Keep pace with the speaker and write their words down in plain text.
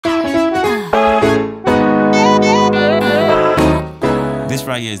This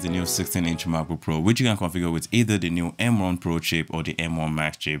right here is the new 16-inch MacBook Pro, which you can configure with either the new M1 Pro chip or the M1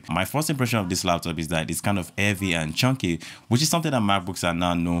 Max chip. My first impression of this laptop is that it's kind of heavy and chunky, which is something that MacBooks are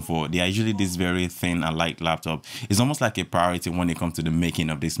now known for. They are usually this very thin and light laptop. It's almost like a priority when it comes to the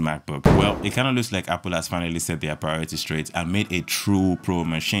making of this MacBook. Well, it kind of looks like Apple has finally set their priorities straight and made a true Pro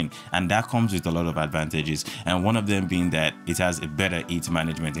machine, and that comes with a lot of advantages, and one of them being that it has a better heat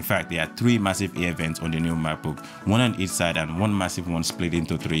management. In fact, there are 3 massive air vents on the new MacBook, one on each side and one massive one split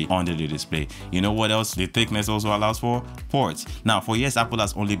into 3 under the display. You know what else the thickness also allows for? Ports. Now, for years, Apple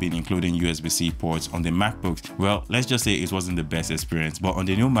has only been including USB-C ports on the MacBooks. Well, let's just say it wasn't the best experience, but on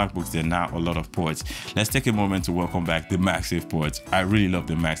the new MacBooks, there are now a lot of ports. Let's take a moment to welcome back the MagSafe ports. I really love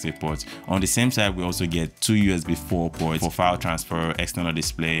the MagSafe ports. On the same side, we also get 2 USB 4 ports for file transfer, external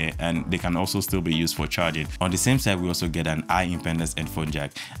display, and they can also still be used for charging. On the same side, we also get an high impedance headphone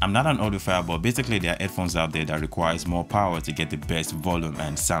jack. I'm not an audiophile, but basically there are headphones out there that requires more power to get the best volume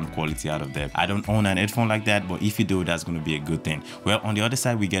and sound quality out of them. I don't own an headphone like that, but if you do, that's going to be a good thing. Well, on the other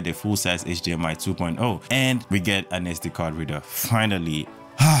side, we get a full-size HDMI 2.0 and we get an SD card reader. Finally.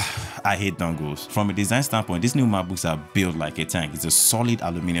 I hate dongles. From a design standpoint, these new MacBooks are built like a tank. It's a solid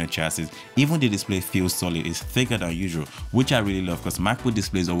aluminum chassis. Even the display feels solid. It's thicker than usual, which I really love because MacBook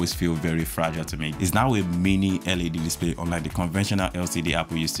displays always feel very fragile to me. It's now a mini LED display, unlike the conventional LCD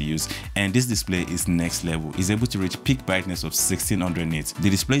Apple used to use, and this display is next level. It's able to reach peak brightness of 1600 nits. The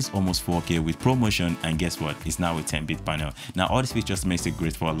display is almost 4K with ProMotion, and guess what? It's now a 10-bit panel. Now, all these features makes it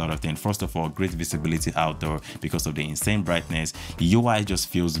great for a lot of things. First of all, great visibility outdoor because of the insane brightness. The UI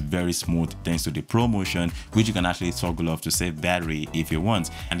just feels very smooth thanks to the ProMotion, which you can actually toggle off to save battery if you want,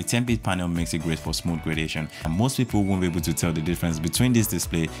 and the 10-bit panel makes it great for smooth gradation. And most people won't be able to tell the difference between this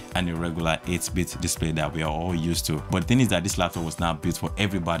display and the regular 8-bit display that we are all used to. But the thing is that this laptop was now built for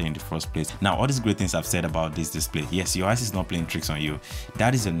everybody in the first place. Now, all these great things I've said about this display, yes, your eyes is not playing tricks on you.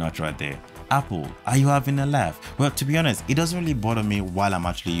 That is a notch right there. Apple, are you having a laugh? Well, to be honest, it doesn't really bother me while I'm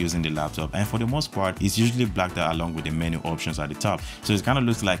actually using the laptop, and for the most part, it's usually blacked out along with the menu options at the top, so it kind of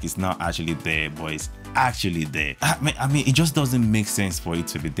looks like it's not actually there, but it's actually there. I mean, it just doesn't make sense for it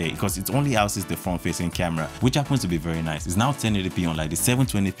to be there because it only houses the front-facing camera, which happens to be very nice. It's now 1080p unlike the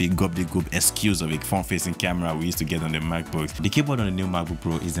 720p gobbledygook excuse of a front-facing camera we used to get on the MacBooks. The keyboard on the new MacBook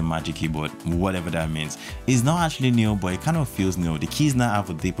Pro is the Magic Keyboard, whatever that means. It's not actually new, but it kind of feels new. The keys now have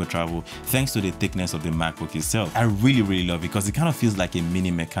a deeper travel thanks to the thickness of the MacBook itself. I really love it because it kind of feels like a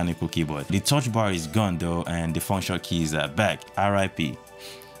mini mechanical keyboard. The touch bar is gone though, and the function keys are back. RIP.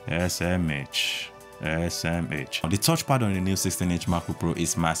 SMH. The touchpad on the new 16-inch MacBook Pro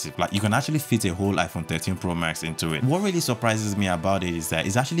is massive. Like, you can actually fit a whole iPhone 13 Pro Max into it. What really surprises me about it is that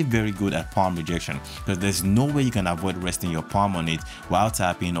it's actually very good at palm rejection, because there's no way you can avoid resting your palm on it while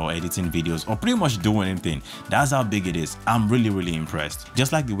tapping or editing videos or pretty much doing anything. That's how big it is. I'm really impressed.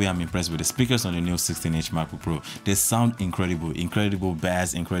 Just like the way I'm impressed with the speakers on the new 16-inch MacBook Pro. They sound incredible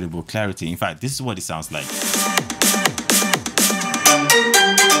bass, incredible clarity. In fact, this is what it sounds like.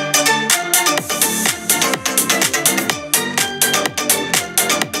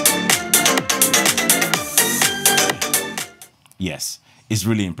 Yes, it's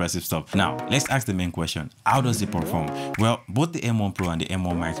really impressive stuff. Now, let's ask the main question. How does it perform? Well, both the M1 Pro and the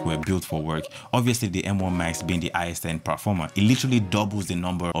M1 Max were built for work. Obviously, the M1 Max being the highest end performer, it literally doubles the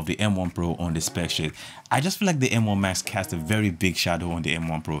number of the M1 Pro on the spec sheet. I just feel like the M1 Max cast a very big shadow on the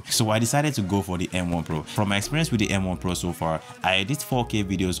M1 Pro, so I decided to go for the M1 Pro. From my experience with the M1 Pro so far, I edit 4K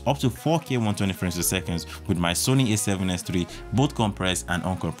videos up to 4K 120 frames per second with my Sony a7S III, both compressed and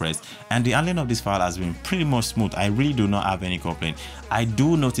uncompressed, and the handling of this file has been pretty much smooth. I really do not have any complaint. I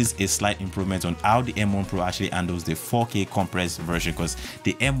do notice a slight improvement on how the M1 Pro actually handles the 4K compressed version, because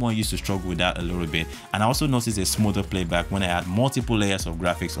the M1 used to struggle with that a little bit, and I also noticed a smoother playback when I had multiple layers of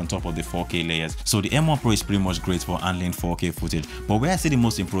graphics on top of the 4K layers. So the M1 Pro is pretty much great for handling 4K footage, but where I see the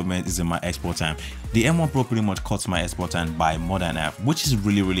most improvement is in my export time. The M1 Pro pretty much cuts my export time by more than half, which is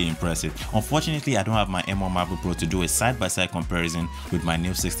really impressive. Unfortunately, I don't have my M1 MacBook Pro to do a side-by-side comparison with my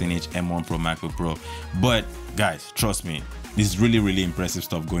new 16-inch M1 Pro MacBook Pro, but guys, trust me, this is really impressive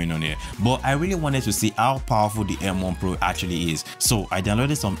stuff going on here. But I really wanted to see how powerful the M1 Pro actually is, so I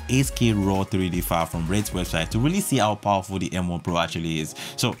downloaded some 8K raw 3D file from Red's website to really see how powerful the M1 Pro actually is.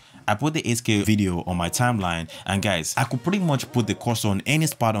 So I put the 8K video on my timeline, and guys, I could pretty much put the cursor on any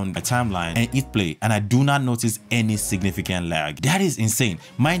spot on my timeline and hit play, and I do not notice any significant lag. That is insane.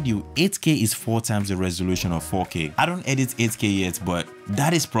 Mind you, 8K is 4 times the resolution of 4K. I don't edit 8K yet, but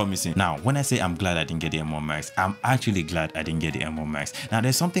that is promising. Now, when I say I'm glad I didn't get the M1 Max, I'm actually glad I didn't get the M1 Max. Now,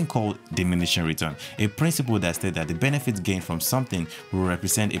 there's something called diminishing return, a principle that states that the benefits gained from something will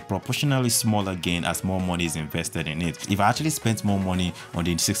represent a proportionally smaller gain as more money is invested in it. If I actually spent more money on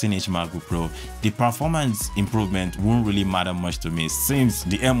the 16-inch MacBook Pro, the performance improvement won't really matter much to me, since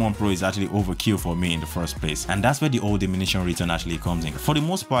the M1 Pro is actually overkill for me in the first place. And that's where the old diminishing return actually comes in. For the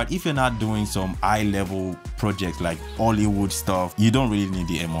most part, if you're not doing some high-level projects like Hollywood stuff, you don't really need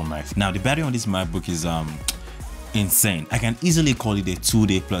the M1 Max. Now, the battery on this MacBook is insane. I can easily call it a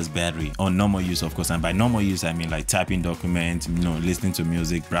 2-day plus battery on normal use, of course, and by normal use I mean like typing documents, listening to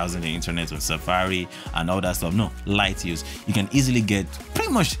music, browsing the internet on Safari and all that stuff. No, light use, you can easily get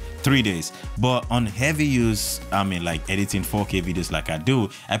pretty much 3 days. But on heavy use, I mean like editing 4K videos like I do,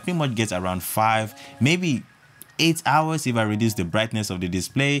 I pretty much get around 5, maybe 8 hours if I reduce the brightness of the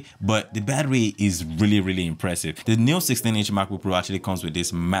display. But the battery is really impressive. The new 16-inch MacBook Pro actually comes with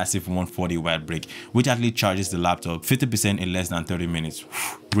this massive 140-watt brick, which actually charges the laptop 50% in less than 30 minutes.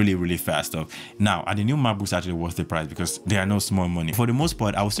 Really fast stuff. Now, are the new MacBooks actually worth the price? Because they are no small money. For the most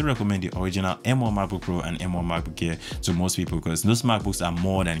part, I would still recommend the original M1 MacBook Pro and M1 MacBook Air to most people, because those MacBooks are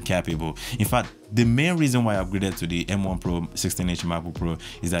more than capable. In fact, the main reason why I upgraded to the M1 Pro 16-inch MacBook Pro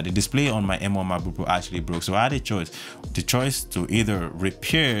is that the display on my M1 MacBook Pro actually broke. So I had a choice. The choice to either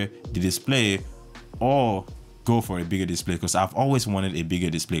repair the display or go for a bigger display, because I've always wanted a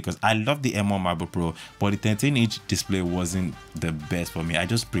bigger display, because I love the M1 MacBook Pro, but the 13-inch display wasn't the best for me. I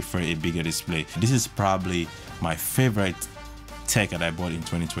just prefer a bigger display. This is probably my favorite tech that I bought in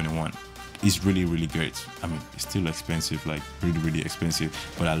 2021. It's really great. I mean, it's still expensive, like really expensive,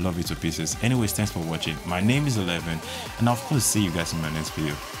 but I love it to pieces. Anyways, thanks for watching. My name is 11, and I'll of course see you guys in my next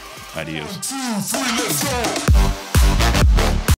video. Adios. 1, 2, 3, let's go.